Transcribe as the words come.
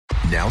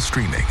Now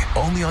streaming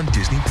only on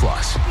Disney+.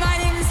 My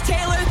name is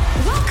Taylor.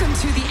 Welcome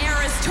to the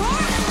Eras Tour.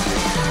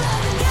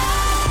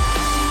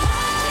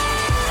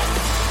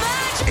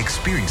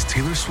 Experience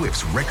Taylor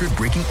Swift's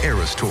record-breaking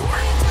Eras Tour.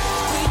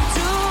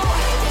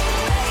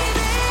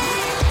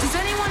 Does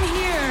anyone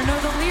here know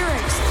the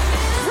lyrics?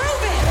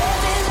 Prove it!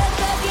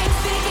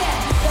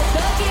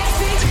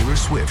 Taylor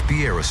Swift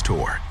The Eras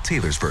Tour,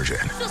 Taylor's version,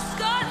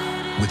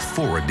 with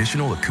 4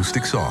 additional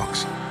acoustic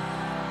songs.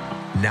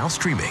 Now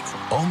streaming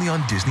only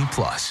on Disney+.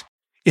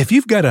 If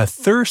you've got a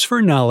thirst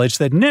for knowledge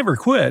that never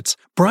quits,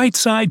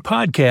 Brightside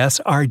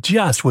Podcasts are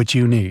just what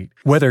you need.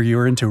 Whether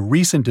you're into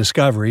recent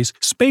discoveries,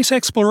 space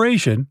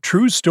exploration,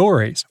 true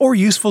stories, or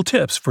useful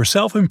tips for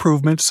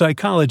self-improvement,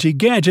 psychology,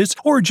 gadgets,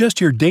 or just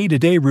your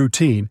day-to-day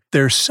routine,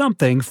 there's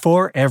something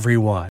for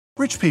everyone.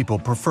 Rich people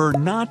prefer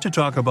not to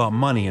talk about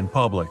money in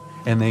public,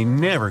 and they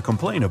never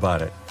complain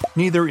about it,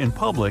 neither in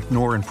public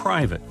nor in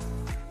private.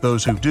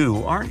 Those who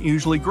do aren't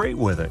usually great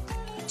with it.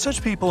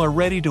 Such people are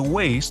ready to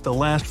waste the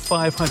last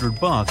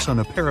 $500 on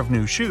a pair of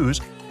new shoes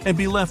and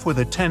be left with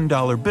a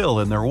 $10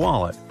 bill in their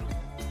wallet.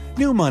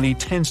 New money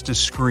tends to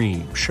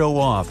scream, show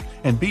off,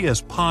 and be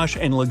as posh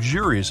and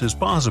luxurious as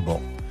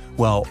possible,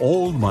 while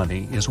old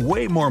money is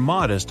way more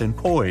modest and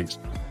poised.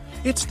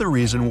 It's the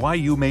reason why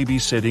you may be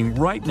sitting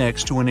right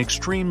next to an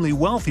extremely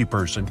wealthy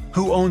person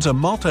who owns a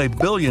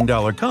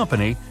multi-billion-dollar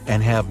company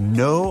and have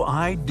no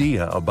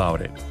idea about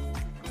it.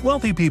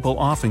 Wealthy people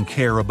often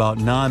care about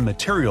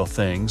non-material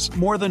things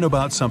more than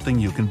about something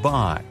you can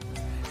buy.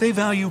 They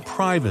value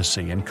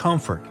privacy and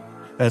comfort.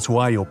 That's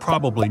why you'll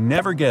probably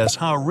never guess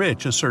how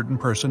rich a certain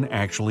person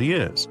actually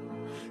is.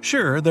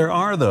 Sure, there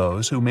are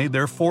those who made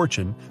their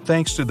fortune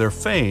thanks to their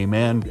fame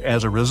and,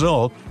 as a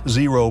result,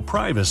 zero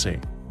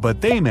privacy.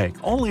 But they make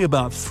only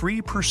about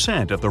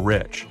 3% of the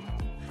rich.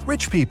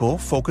 Rich people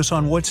focus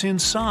on what's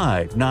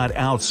inside, not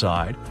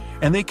outside,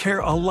 and they care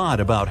a lot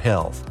about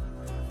health.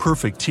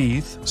 Perfect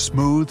teeth,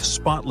 smooth,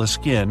 spotless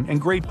skin,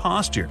 and great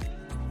posture.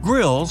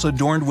 Grills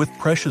adorned with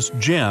precious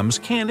gems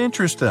can't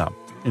interest them.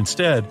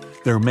 Instead,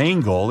 their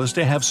main goal is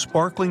to have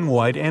sparkling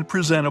white and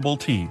presentable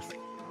teeth.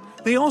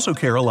 They also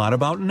care a lot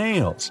about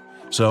nails,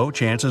 so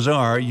chances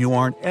are you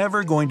aren't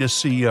ever going to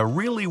see a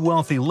really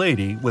wealthy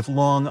lady with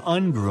long,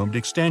 ungroomed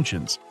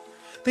extensions.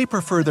 They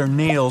prefer their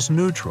nails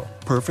neutral,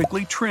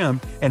 perfectly trimmed,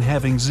 and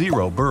having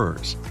 0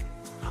 burrs.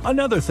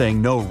 Another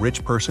thing no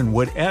rich person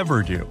would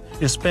ever do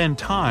is spend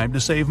time to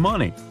save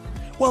money.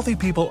 Wealthy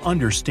people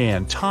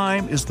understand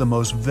time is the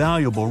most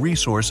valuable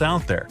resource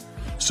out there,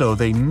 so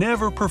they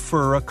never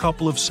prefer a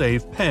couple of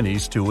saved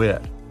pennies to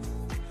it.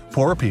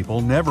 Poor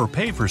people never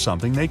pay for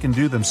something they can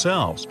do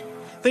themselves.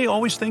 They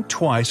always think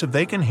twice if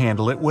they can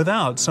handle it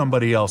without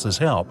somebody else's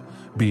help,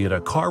 be it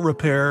a car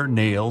repair,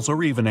 nails,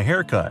 or even a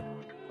haircut.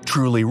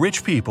 Truly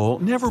rich people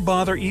never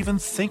bother even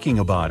thinking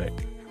about it.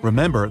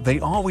 Remember,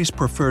 they always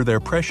prefer their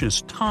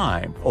precious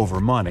time over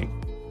money.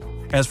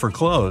 As for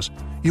clothes,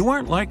 you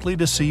aren't likely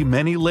to see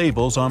many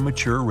labels on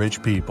mature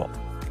rich people.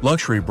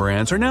 Luxury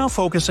brands are now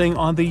focusing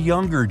on the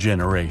younger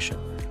generation,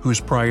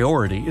 whose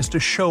priority is to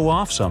show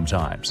off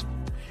sometimes.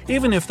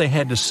 Even if they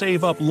had to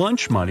save up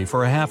lunch money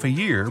for a half a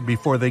year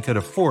before they could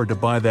afford to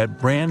buy that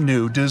brand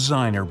new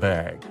designer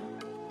bag.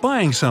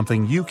 Buying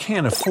something you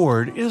can't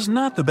afford is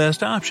not the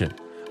best option,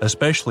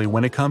 especially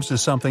when it comes to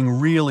something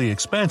really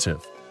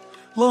expensive.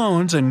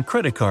 Loans and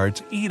credit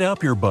cards eat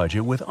up your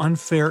budget with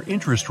unfair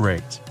interest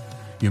rates.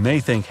 You may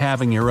think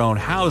having your own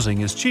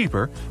housing is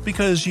cheaper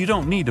because you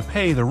don't need to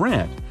pay the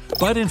rent,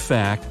 but in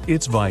fact,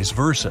 it's vice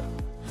versa.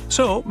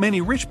 So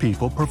many rich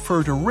people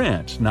prefer to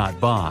rent, not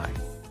buy.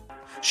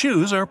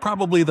 Shoes are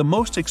probably the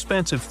most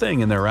expensive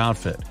thing in their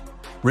outfit.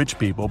 Rich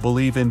people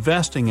believe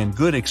investing in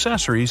good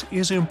accessories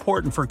is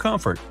important for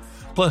comfort,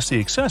 plus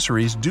the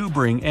accessories do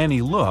bring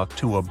any look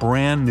to a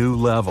brand new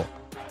level.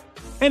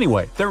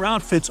 Anyway, their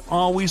outfits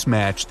always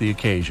match the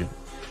occasion.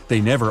 They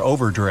never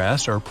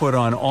overdress or put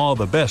on all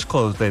the best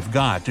clothes they've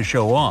got to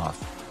show off.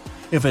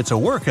 If it's a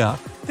workout,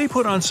 they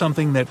put on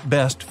something that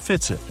best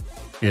fits it.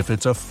 If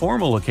it's a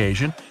formal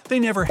occasion, they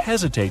never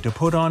hesitate to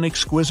put on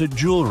exquisite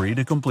jewelry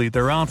to complete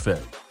their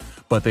outfit.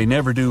 But they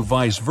never do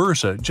vice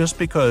versa just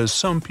because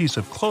some piece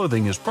of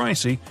clothing is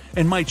pricey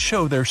and might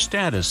show their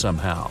status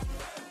somehow.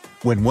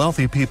 When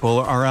wealthy people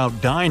are out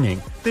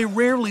dining, they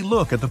rarely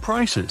look at the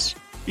prices.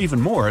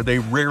 Even more, they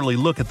rarely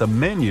look at the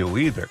menu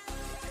either.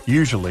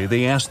 Usually,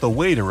 they ask the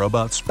waiter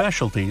about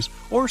specialties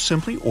or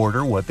simply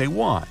order what they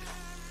want.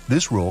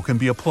 This rule can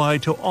be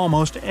applied to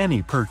almost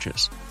any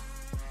purchase.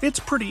 It's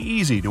pretty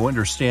easy to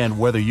understand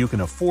whether you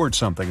can afford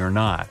something or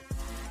not.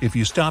 If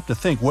you stop to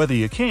think whether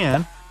you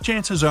can,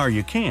 chances are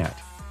you can't.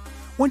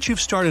 Once you've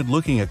started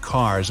looking at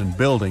cars and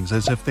buildings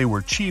as if they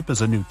were cheap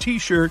as a new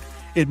t-shirt,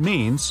 it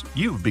means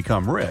you've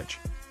become rich.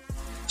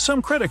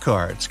 Some credit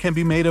cards can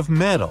be made of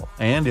metal,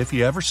 and if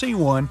you ever see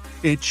one,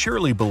 it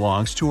surely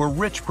belongs to a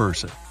rich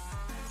person.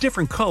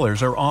 Different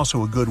colors are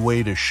also a good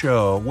way to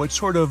show what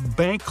sort of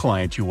bank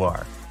client you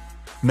are.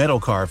 Metal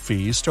car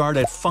fees start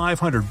at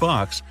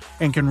 $500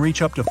 and can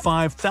reach up to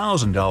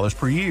 $5,000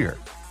 per year.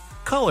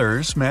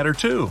 Colors matter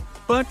too,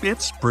 but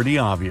it's pretty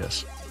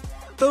obvious.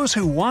 Those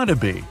who want to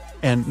be,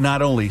 and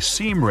not only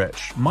seem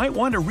rich, might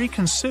want to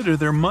reconsider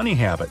their money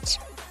habits.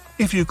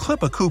 If you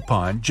clip a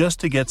coupon just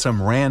to get some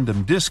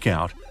random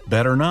discount,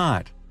 better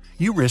not.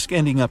 You risk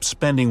ending up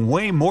spending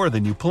way more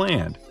than you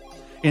planned.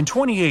 In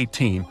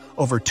 2018,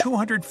 over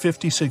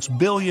 256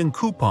 billion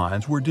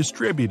coupons were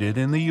distributed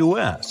in the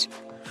U.S.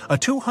 A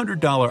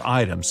 $200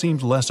 item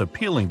seemed less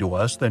appealing to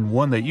us than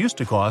one that used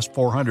to cost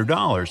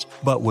 $400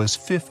 but was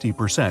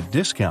 50%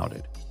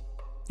 discounted.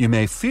 You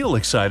may feel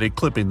excited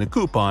clipping the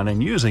coupon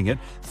and using it,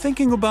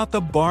 thinking about the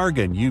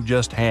bargain you've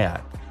just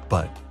had.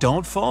 But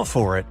don't fall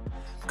for it.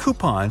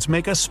 Coupons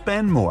make us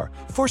spend more,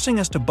 forcing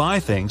us to buy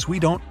things we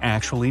don't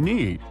actually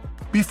need.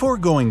 Before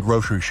going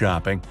grocery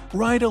shopping,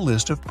 write a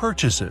list of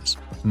purchases,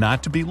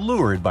 not to be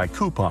lured by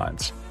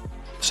coupons.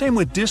 Same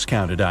with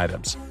discounted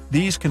items.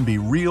 These can be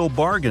real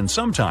bargains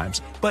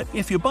sometimes, but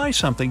if you buy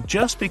something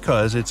just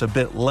because it's a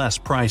bit less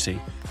pricey,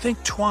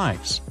 think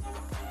twice.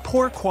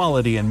 Poor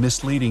quality and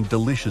misleading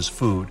delicious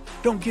food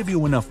don't give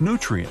you enough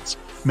nutrients,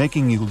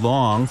 making you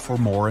long for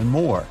more and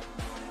more.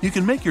 You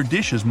can make your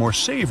dishes more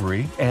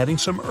savory, adding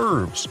some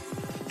herbs.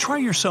 Try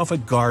yourself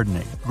at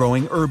gardening,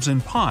 growing herbs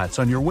in pots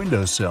on your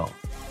windowsill.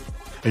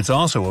 It's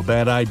also a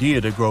bad idea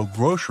to go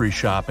grocery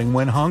shopping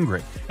when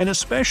hungry, and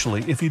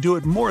especially if you do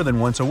it more than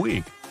once a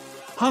week.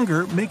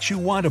 Hunger makes you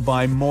want to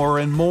buy more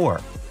and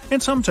more,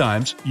 and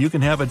sometimes you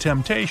can have a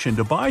temptation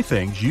to buy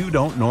things you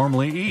don't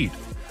normally eat.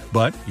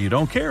 But you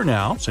don't care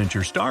now since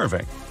you're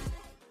starving.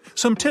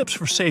 Some tips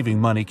for saving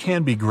money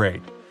can be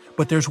great,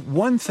 but there's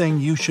one thing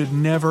you should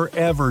never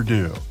ever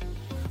do.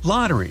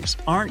 Lotteries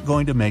aren't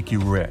going to make you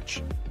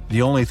rich.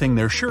 The only thing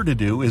they're sure to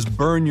do is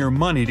burn your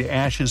money to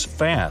ashes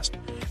fast,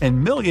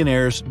 and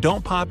millionaires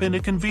don't pop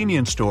into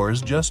convenience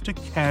stores just to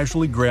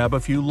casually grab a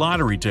few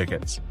lottery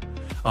tickets.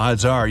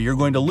 Odds are you're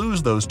going to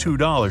lose those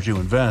 $2 you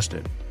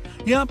invested.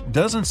 Yup,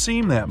 doesn't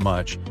seem that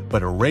much,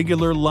 but a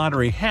regular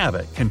lottery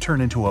habit can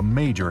turn into a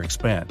major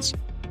expense.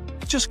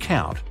 Just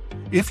count.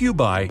 If you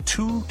buy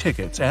 2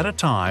 tickets at a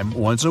time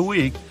once a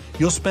week,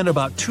 you'll spend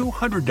about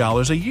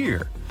 $200 a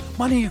year.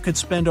 Money you could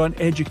spend on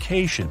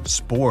education,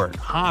 sport,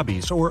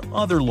 hobbies, or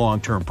other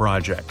long-term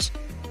projects.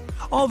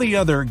 All the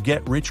other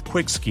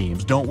get-rich-quick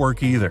schemes don't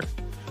work either.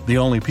 The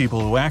only people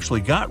who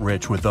actually got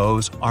rich with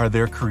those are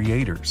their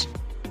creators.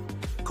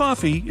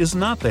 Coffee is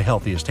not the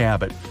healthiest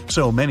habit,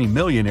 so many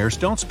millionaires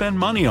don't spend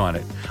money on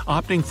it,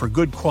 opting for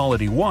good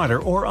quality water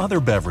or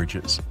other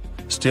beverages.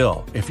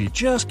 Still, if you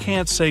just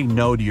can't say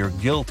no to your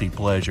guilty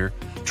pleasure,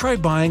 try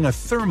buying a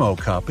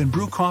thermocup and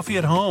brew coffee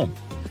at home.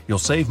 You'll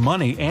save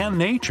money and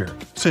nature,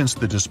 since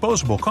the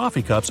disposable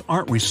coffee cups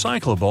aren't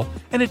recyclable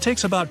and it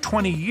takes about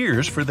 20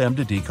 years for them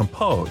to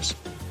decompose.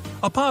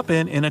 A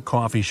pop-in in a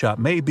coffee shop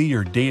may be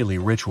your daily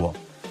ritual,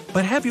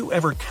 but have you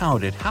ever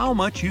counted how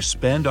much you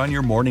spend on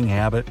your morning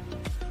habit?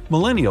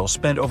 Millennials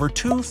spend over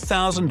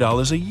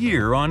 $2,000 a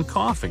year on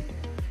coffee,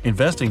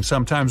 investing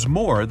sometimes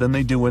more than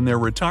they do in their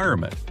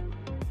retirement.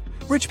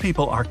 Rich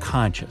people are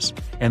conscious,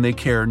 and they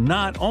care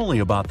not only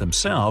about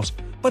themselves,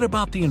 but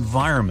about the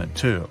environment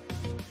too.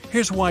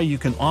 Here's why you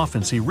can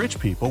often see rich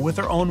people with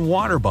their own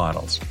water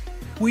bottles.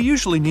 We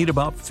usually need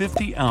about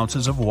 50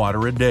 ounces of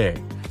water a day,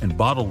 and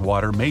bottled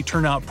water may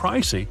turn out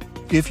pricey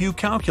if you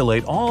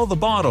calculate all the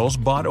bottles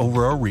bought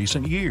over a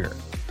recent year.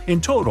 In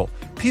total,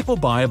 people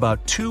buy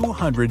about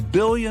 200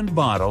 billion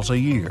bottles a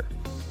year.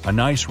 A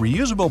nice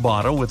reusable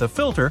bottle with a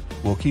filter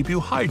will keep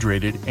you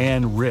hydrated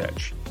and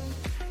rich.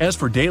 As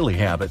for daily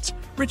habits,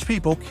 rich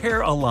people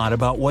care a lot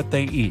about what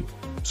they eat,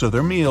 so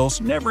their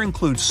meals never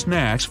include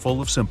snacks full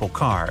of simple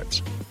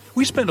carbs.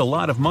 We spend a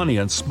lot of money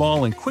on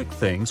small and quick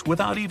things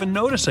without even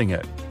noticing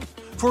it.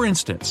 For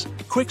instance,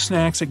 quick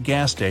snacks at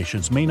gas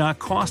stations may not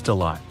cost a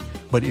lot,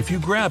 but if you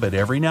grab it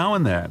every now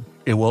and then,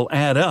 it will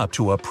add up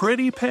to a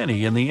pretty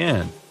penny in the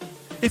end.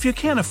 If you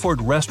can't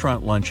afford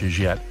restaurant lunches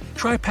yet,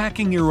 try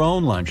packing your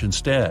own lunch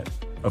instead.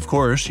 Of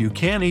course, you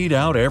can eat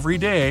out every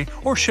day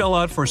or shell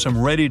out for some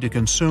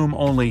ready-to-consume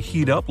only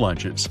heat-up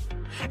lunches.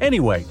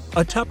 Anyway,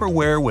 a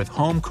Tupperware with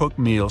home-cooked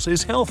meals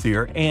is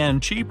healthier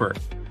and cheaper.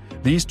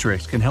 These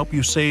tricks can help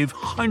you save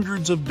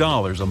hundreds of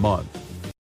dollars a month.